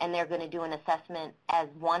buildings. and they're going to do an assessment as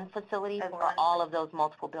one facility As for one all of those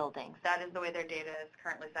multiple buildings? That is the way their data is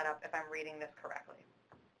currently set up, if I'm reading this correctly.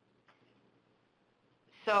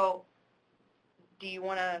 So do you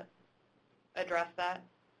want to address that?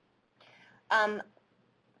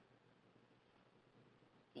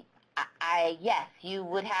 Yes, you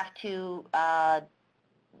would have to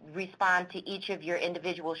respond to each of your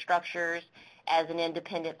individual structures as an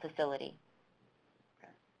independent facility.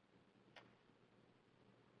 Okay.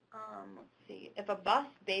 Let's see. If a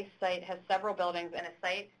bus-based site has several buildings and a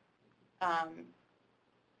site,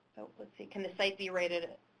 let's see. Can the site be rated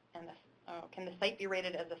as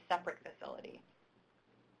a separate facility?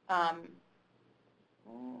 I'm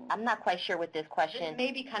not quite sure with this question. This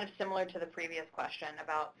may be kind of similar to the previous question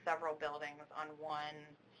about several buildings on one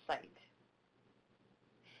site.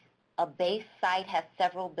 A base site has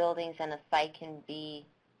several buildings, and can the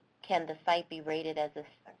site be rated as a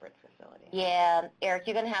Separate facility. Yeah, Eric,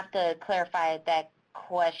 you're going to have to clarify that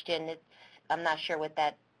question. I'm not sure what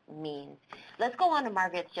that means. Let's go on to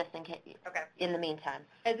Margaret's just in case. Okay. In the meantime.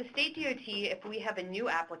 As a state DOT, if we have a new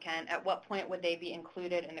applicant, at what point would they be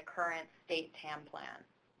included in the current state TAM plan?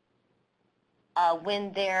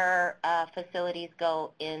 When their facilities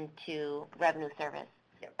go into revenue service.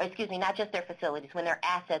 Yep. Or, excuse me, not just their facilities, when their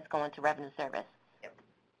assets go into revenue service. Yep.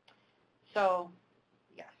 So,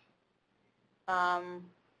 yes.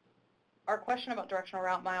 Our question about directional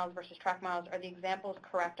route miles versus track miles, are the examples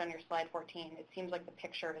correct on your slide 14? It seems like the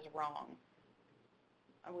picture is wrong.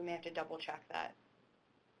 We may have to double check that.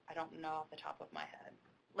 I don't know off the top of my head.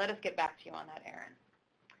 Let us get back to you on that, Erin.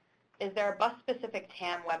 Is there a bus-specific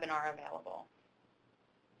TAM webinar available?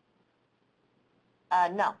 No.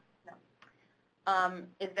 No.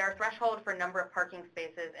 Is there a threshold for number of parking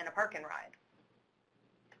spaces in a park and ride?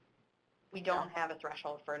 We don't have a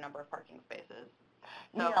threshold for a number of parking spaces.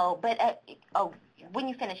 So, No, but, when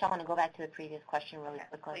you finish, I want to go back to the previous question really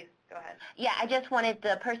quickly. Please, go ahead. Yeah, I just wanted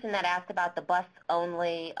the person that asked about the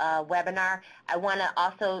bus-only webinar, I want to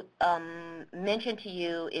also mention to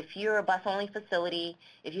you, if you're a bus-only facility,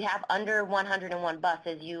 if you have under 101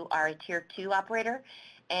 buses, you are a Tier 2 operator,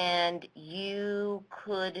 and you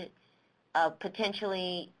could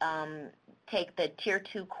potentially take the Tier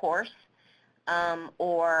 2 course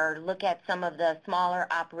or look at some of the smaller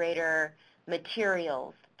operator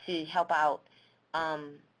materials to help out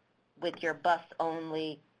with your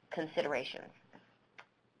bus-only considerations.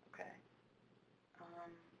 Okay.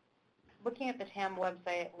 Looking at the TAM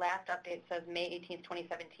website, last update says May 18th,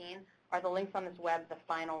 2017. Are the links on this web the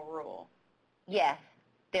final rule? Yes,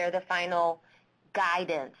 they're the final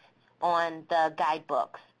guidance on the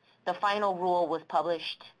guidebooks. The final rule was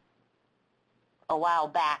published a while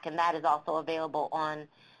back, and that is also available on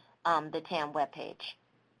the TAM webpage.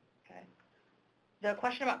 Okay. The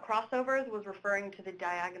question about crossovers was referring to the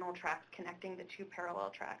diagonal tracks connecting the two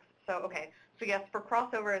parallel tracks. So, okay. So, yes, for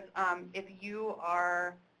crossovers, if you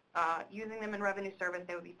are using them in revenue service,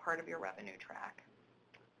 they would be part of your revenue track.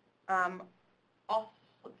 Also,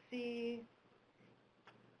 let's see.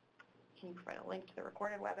 Can you provide a link to the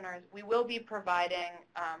recorded webinars? We will be providing,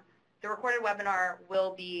 the recorded webinar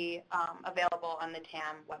will be available on the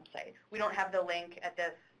TAM website. We don't have the link at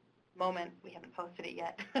this moment. We haven't posted it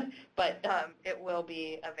yet, but it will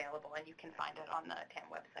be available, and you can find it on the TAM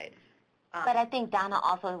website. But I think Donna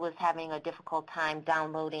also was having a difficult time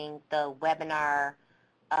downloading the webinar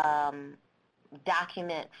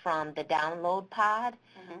document from the download pod.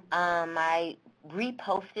 Mm-hmm. I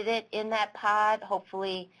reposted it in that pod.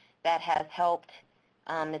 Hopefully that has helped.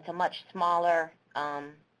 It's a much smaller,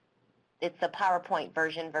 it's a PowerPoint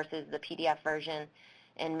version versus the PDF version,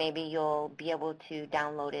 and maybe you'll be able to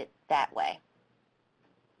download it that way.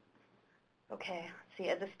 Okay, let's see.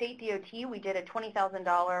 As a state DOT, we did a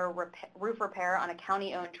 $20,000 roof repair on a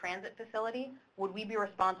county-owned transit facility. Would we be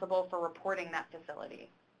responsible for reporting that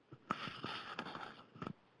facility?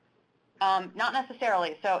 Not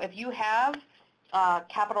necessarily. So if you have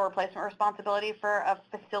capital replacement responsibility for a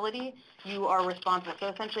facility, you are responsible. So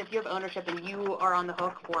essentially, if you have ownership and you are on the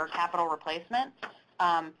hook for capital replacement,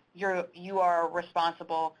 you are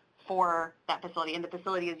responsible for that facility, and the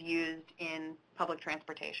facility is used in public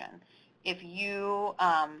transportation. If you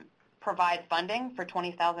provide funding for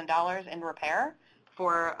 $20,000 in repair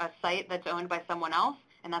for a site that's owned by someone else,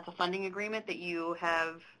 and that's a funding agreement that you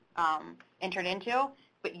have entered into,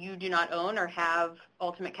 but you do not own or have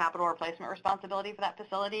ultimate capital replacement responsibility for that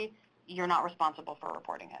facility, you're not responsible for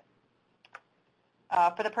reporting it.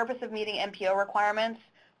 For the purpose of meeting MPO requirements,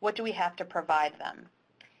 what do we have to provide them?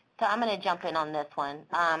 So I'm going to jump in on this one.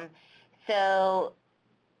 So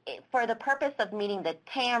for the purpose of meeting the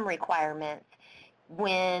TAM requirements,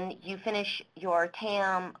 when you finish your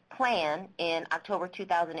TAM plan in October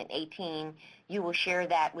 2018, you will share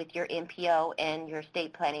that with your MPO and your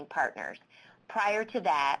state planning partners. Prior to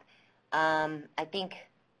that, I think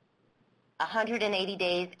 180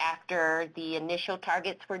 days after the initial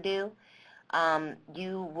targets were due,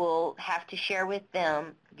 you will have to share with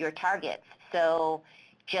them your targets. So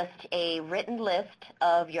just a written list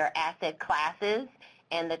of your asset classes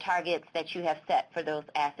and the targets that you have set for those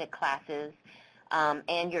asset classes,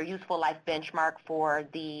 and your useful life benchmark for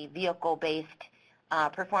the vehicle-based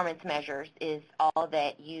performance measures is all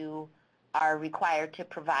that you are required to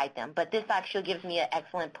provide them. But this actually gives me an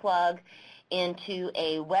excellent plug into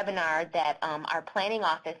a webinar that our planning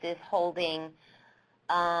office is holding.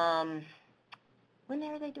 When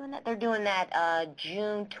are they doing that? They're doing that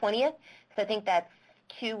June 20th, so I think that's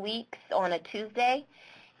 2 weeks on a Tuesday.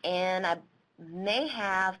 And I may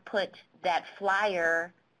have put that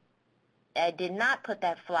flyer. I did not put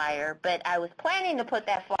that flyer, but I was planning to put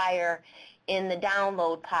that flyer in the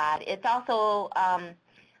download pod. It's also,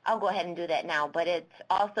 I'll go ahead and do that now, but it's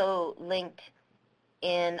also linked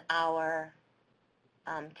in our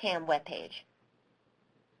TAM webpage.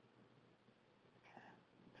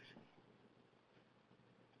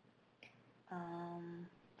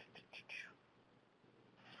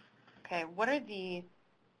 Okay, what are the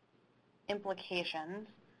implications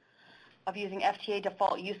of using FTA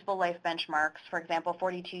default useful life benchmarks, for example,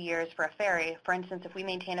 42 years for a ferry? For instance, if we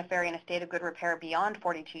maintain a ferry in a state of good repair beyond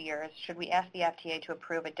 42 years, should we ask the FTA to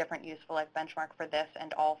approve a different useful life benchmark for this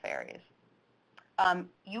and all ferries?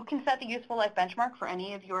 You can set the useful life benchmark for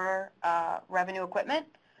any of your revenue equipment.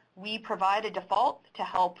 We provide a default to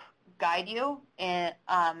help guide you in,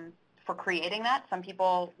 for creating that. Some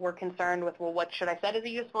people were concerned with, well, what should I set as a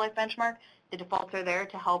useful life benchmark? The defaults are there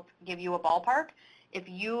to help give you a ballpark. If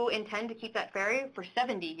you intend to keep that ferry for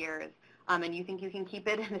 70 years and you think you can keep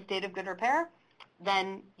it in a state of good repair,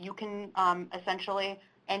 then you can essentially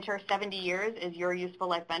enter 70 years as your useful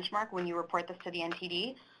life benchmark when you report this to the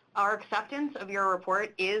NTD. Our acceptance of your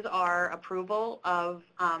report is our approval of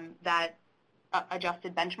that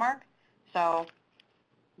adjusted benchmark, so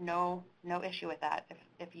no issue with that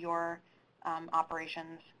if your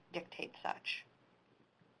operations dictate such.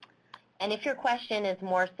 And if your question is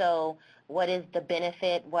more so, what is the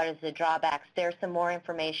benefit, what is the drawbacks, there's some more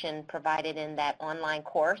information provided in that online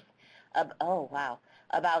course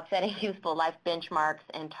about setting useful life benchmarks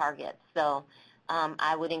and targets. So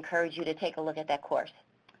I would encourage you to take a look at that course.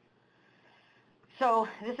 So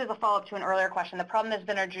this is a follow-up to an earlier question. The problem that's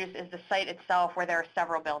been introduced is the site itself where there are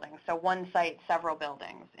several buildings. So one site, several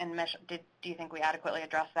buildings. And do you think we adequately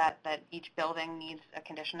addressed that each building needs a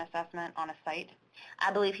condition assessment on a site?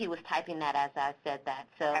 I believe he was typing that as I said that.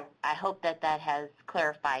 So okay. I hope that has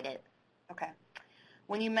clarified it. Okay.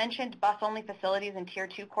 When you mentioned bus-only facilities in Tier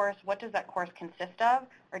 2 course, what does that course consist of?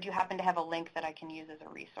 Or do you happen to have a link that I can use as a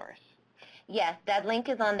resource? Yes, that link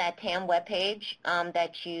is on that TAM webpage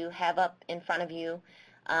that you have up in front of you.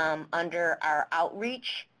 Under our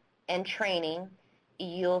outreach and training,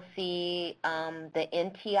 you'll see the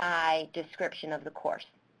NTI description of the course.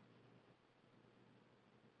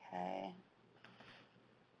 Okay.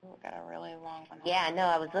 Ooh, got a really long one. Yeah, I know.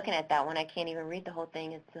 I was looking at that one. I can't even read the whole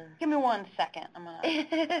thing. It's Give me 1 second. I'm going to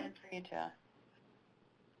for you to.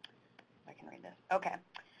 I can read this. Okay.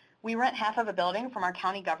 We rent half of a building from our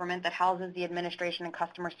county government that houses the administration and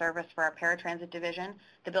customer service for our paratransit division.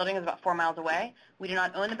 The building is about 4 miles away. We do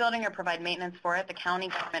not own the building or provide maintenance for it. The county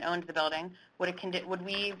government owns the building. Would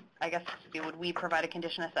we provide a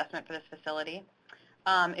condition assessment for this facility?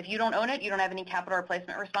 If you don't own it, you don't have any capital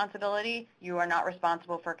replacement responsibility. You are not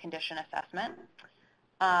responsible for a condition assessment.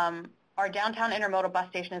 Our downtown intermodal bus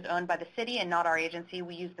station is owned by the city and not our agency.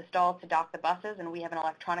 We use the stalls to dock the buses, and we have an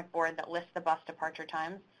electronic board that lists the bus departure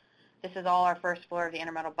times. This is all our first floor of the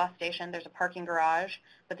intermodal bus station. There's a parking garage,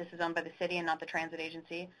 but this is owned by the city and not the transit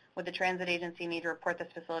agency. Would the transit agency need to report this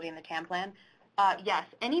facility in the TAM plan? Yes,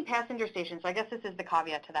 any passenger station, so I guess this is the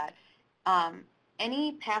caveat to that.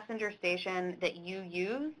 Any passenger station that you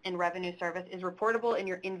use in revenue service is reportable in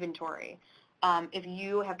your inventory. If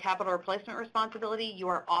you have capital replacement responsibility, you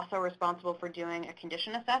are also responsible for doing a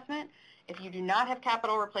condition assessment. If you do not have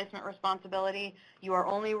capital replacement responsibility, you are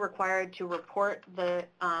only required to report the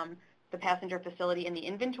passenger facility in the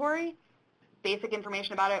inventory, basic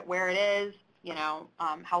information about it, where it is,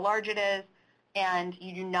 how large it is, and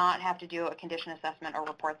you do not have to do a condition assessment or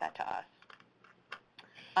report that to us.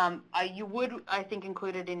 You would, I think,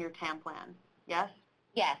 include it in your TAM plan, yes?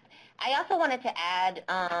 Yes. I also wanted to add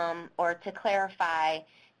or to clarify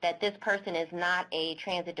that this person is not a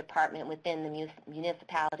transit department within the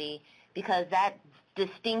municipality, because that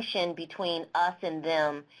distinction between us and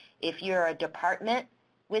them, if you're a department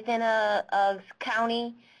within a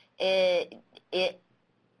county, FTA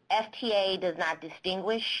does not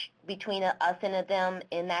distinguish between a us and a them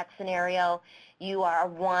in that scenario. You are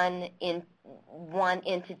one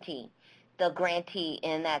entity, the grantee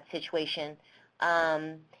in that situation.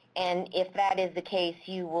 And if that is the case,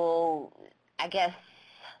 you will, I guess,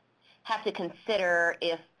 have to consider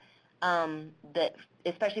if,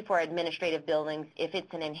 especially for administrative buildings, if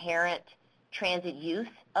it's an inherent transit use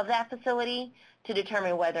of that facility, to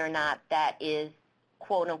determine whether or not that is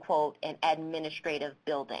quote-unquote an administrative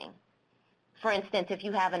building. For instance, if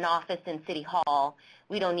you have an office in City Hall,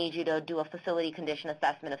 we don't need you to do a facility condition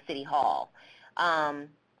assessment of City Hall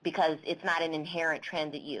because it's not an inherent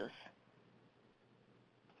transit use.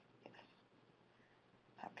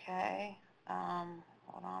 Okay.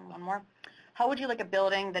 Hold on, one more. How would you like a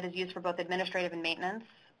building that is used for both administrative and maintenance?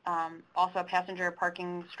 Also a passenger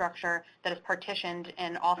parking structure that is partitioned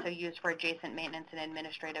and also used for adjacent maintenance and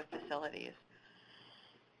administrative facilities.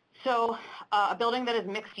 So a building that is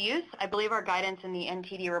mixed use, I believe our guidance in the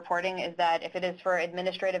NTD reporting is that if it is for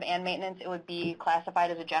administrative and maintenance, it would be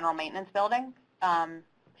classified as a general maintenance building.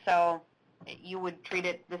 So you would treat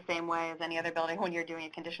it the same way as any other building when you're doing a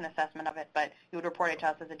condition assessment of it, but you would report it to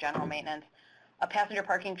us as a general maintenance. A passenger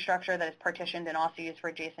parking structure that is partitioned and also used for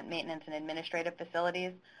adjacent maintenance and administrative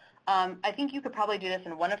facilities. I think you could probably do this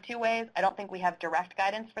in one of two ways. I don't think we have direct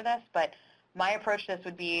guidance for this, but my approach to this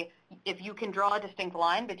would be if you can draw a distinct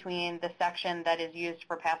line between the section that is used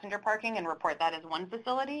for passenger parking and report that as one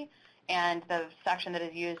facility, and the section that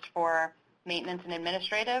is used for maintenance and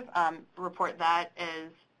administrative, report that as,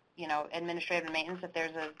 you know, administrative and maintenance if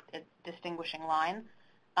there's a distinguishing line.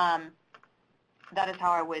 That is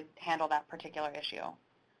how I would handle that particular issue.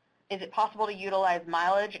 Is it possible to utilize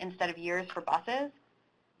mileage instead of years for buses?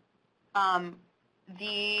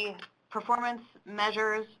 The performance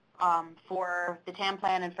measures for the TAM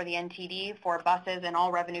plan and for the NTD for buses and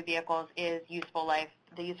all revenue vehicles is useful life.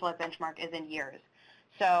 The useful life benchmark is in years.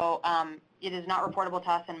 So it is not reportable to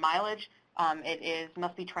us in mileage. It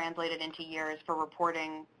must be translated into years for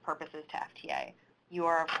reporting purposes to FTA. You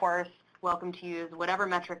are, of course, welcome to use whatever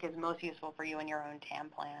metric is most useful for you in your own TAM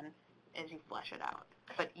plan as you flesh it out.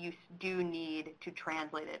 But you do need to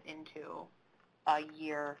translate it into a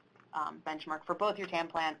year benchmark for both your TAM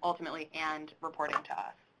plan ultimately and reporting to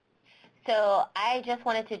us. So I just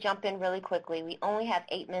wanted to jump in really quickly. We only have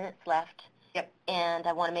 8 minutes left. Yep. And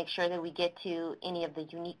I want to make sure that we get to any of the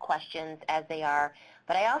unique questions as they are.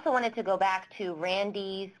 But I also wanted to go back to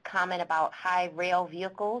Randy's comment about high rail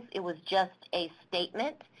vehicles. It was just a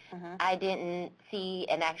statement. Mm-hmm. I didn't see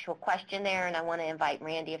an actual question there, and I want to invite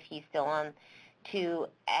Randy, if he's still on, to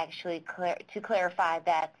actually clarify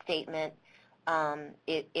that statement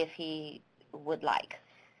if he would like.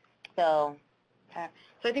 So. Okay.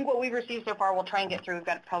 So I think what we've received so far, we'll try and get through. We've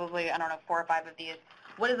got probably, I don't know, 4 or 5 of these.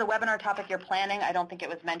 What is the webinar topic you're planning? I don't think it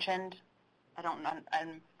was mentioned. I don't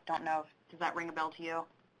know. Does that ring a bell to you?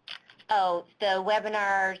 Oh, the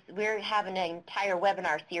webinars, we're having an entire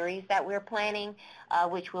webinar series that we're planning,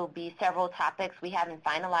 which will be several topics. We haven't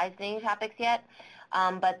finalized any topics yet,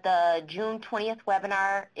 but the June 20th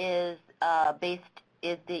webinar is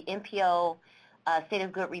the MPO State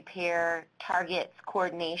of Good Repair Targets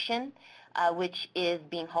Coordination, which is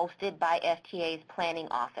being hosted by FTA's Planning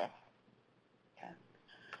Office.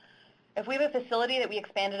 If we have a facility that we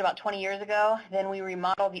expanded about 20 years ago, then we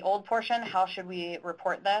remodeled the old portion, how should we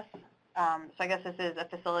report this? So I guess this is a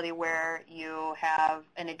facility where you have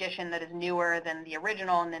an addition that is newer than the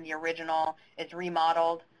original, and then the original is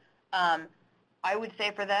remodeled. I would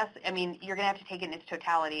say for this, I mean, you're going to have to take it in its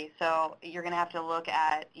totality. So you're going to have to look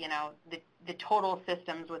at, you know, the total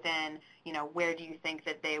systems within, you know, where do you think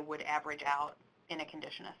that they would average out in a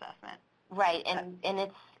condition assessment? Right, and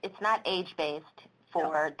it's not age-based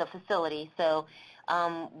for the facility. So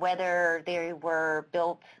whether they were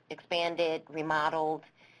built, expanded, remodeled,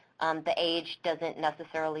 the age doesn't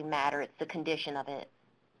necessarily matter. It's the condition of it.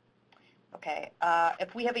 Okay.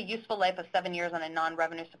 If we have a useful life of 7 years on a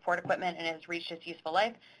non-revenue support equipment and it has reached its useful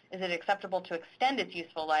life, is it acceptable to extend its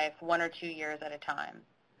useful life 1 or 2 years at a time?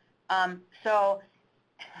 So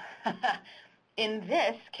in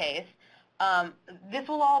this case, this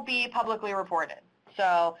will all be publicly reported.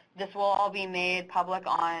 So this will all be made public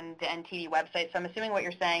on the NTD website. So I'm assuming what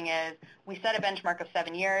you're saying is we set a benchmark of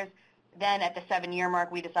 7 years. Then at the 7-year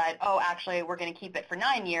mark, we decide, oh, actually, we're going to keep it for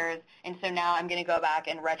 9 years. And so now I'm going to go back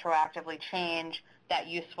and retroactively change that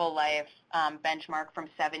useful life benchmark from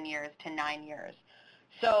 7 years to 9 years.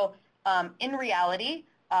 So in reality,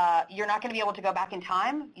 you're not going to be able to go back in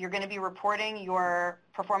time. You're going to be reporting your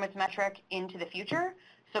performance metric into the future.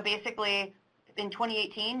 So basically, in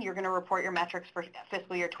 2018, you're going to report your metrics for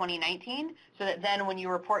fiscal year 2019, so that then when you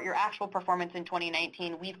report your actual performance in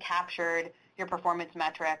 2019, we've captured your performance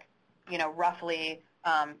metric, roughly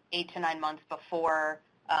 8 to 9 months before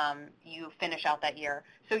you finish out that year.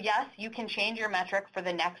 So yes, you can change your metric for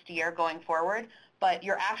the next year going forward, but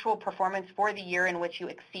your actual performance for the year in which you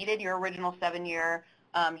exceeded your original 7-year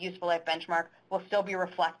useful life benchmark will still be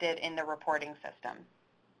reflected in the reporting system.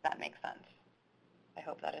 That makes sense. I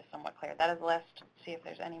hope that is somewhat clear. That is the list. See if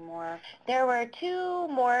there's any more. There were 2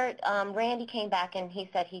 more. Randy came back and he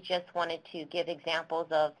said he just wanted to give examples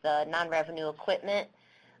of the non-revenue equipment,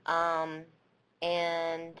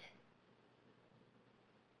 and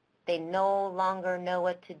they no longer know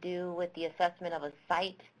what to do with the assessment of a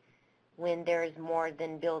site when there's more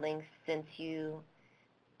than buildings since you,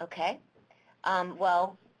 okay.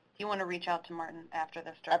 Well, you want to reach out to Martin after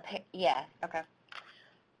this? Yes. Okay.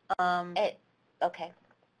 Okay.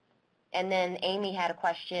 And then Amy had a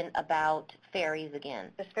question about ferries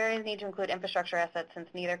again. Does ferries need to include infrastructure assets since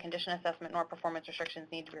neither condition assessment nor performance restrictions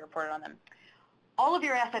need to be reported on them? All of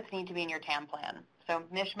your assets need to be in your TAM plan. So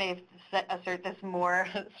Mish may assert this more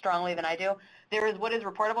strongly than I do. There is what is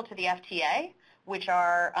reportable to the FTA, which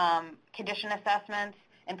are condition assessments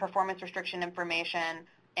and performance restriction information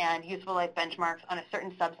and useful life benchmarks on a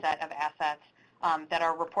certain subset of assets that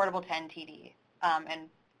are reportable to NTD and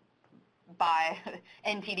by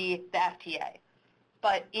NTD, the FTA.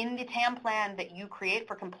 But in the TAM plan that you create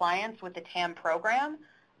for compliance with the TAM program,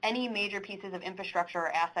 any major pieces of infrastructure or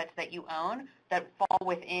assets that you own that fall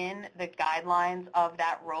within the guidelines of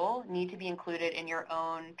that rule need to be included in your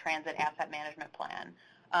own transit asset management plan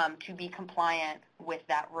to be compliant with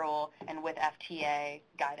that rule and with FTA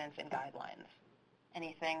guidance and guidelines.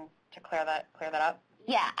 Anything to clear that up?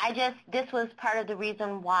 Yeah, this was part of the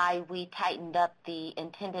reason why we tightened up the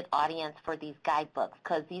intended audience for these guidebooks,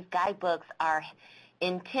 because these guidebooks are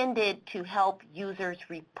intended to help users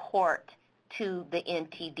report to the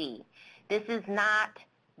NTD. This is not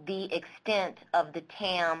the extent of the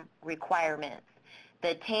TAM requirements.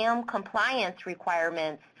 The TAM compliance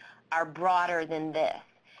requirements are broader than this.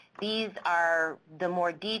 These are the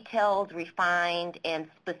more detailed, refined, and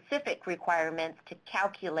specific requirements to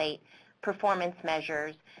calculate performance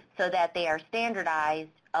measures so that they are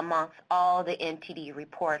standardized amongst all the NTD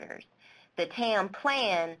reporters. The TAM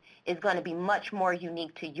plan is going to be much more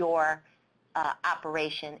unique to your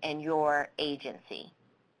operation and your agency.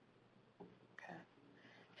 Okay.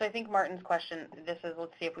 So I think Martin's question, let's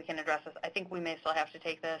see if we can address this. I think we may still have to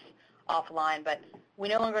take this offline, but we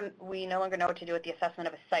no longer know what to do with the assessment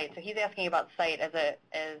of a site. So he's asking about site as it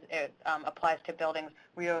applies to buildings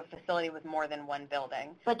where you have a facility with more than one building.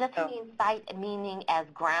 But does it mean site meaning as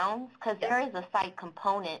grounds? Because there is a site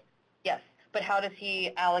component. Yes, but how does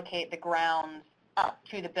he allocate the grounds up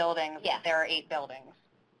to the buildings if there are 8 buildings?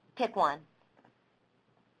 Pick one.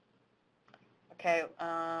 Okay.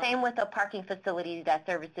 Same with a parking facility that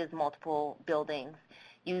services multiple buildings.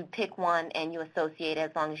 You pick one and you associate it.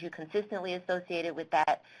 As long as you consistently associate it with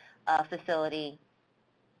that facility,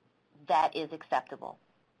 that is acceptable.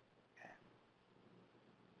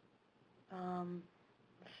 Okay.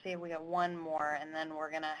 Let's see, we got one more, and then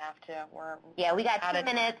we're going to have to, we got 2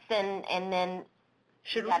 minutes, and then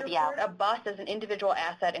should we report a bus as an individual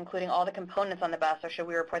asset, including all the components on the bus, or should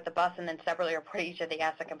we report the bus and then separately report each of the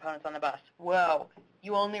asset components on the bus? Whoa,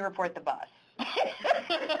 you only report the bus.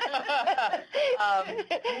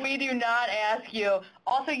 We do not ask you.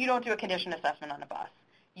 Also, you don't do a condition assessment on a bus.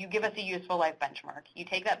 You give us a useful life benchmark. You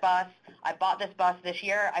take that bus. I bought this bus this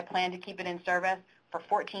year. I plan to keep it in service for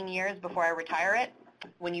 14 years before I retire it.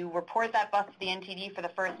 When you report that bus to the NTD for the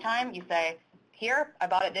first time, you say, here, I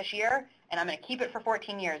bought it this year, and I'm going to keep it for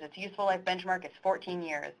 14 years. Its useful life benchmark is 14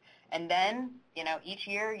 years. And then, each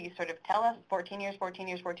year you sort of tell us 14 years, 14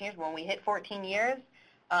 years, 14 years. When we hit 14 years,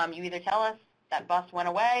 you either tell us that bus went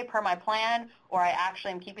away per my plan, or I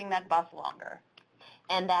actually am keeping that bus longer.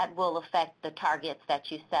 And that will affect the targets that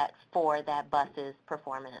you set for that bus's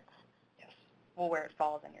performance. Yes, well, where it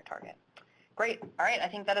falls in your target. Great. All right, I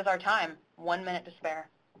think that is our time. 1 minute to spare.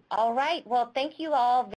 All right. Well, thank you all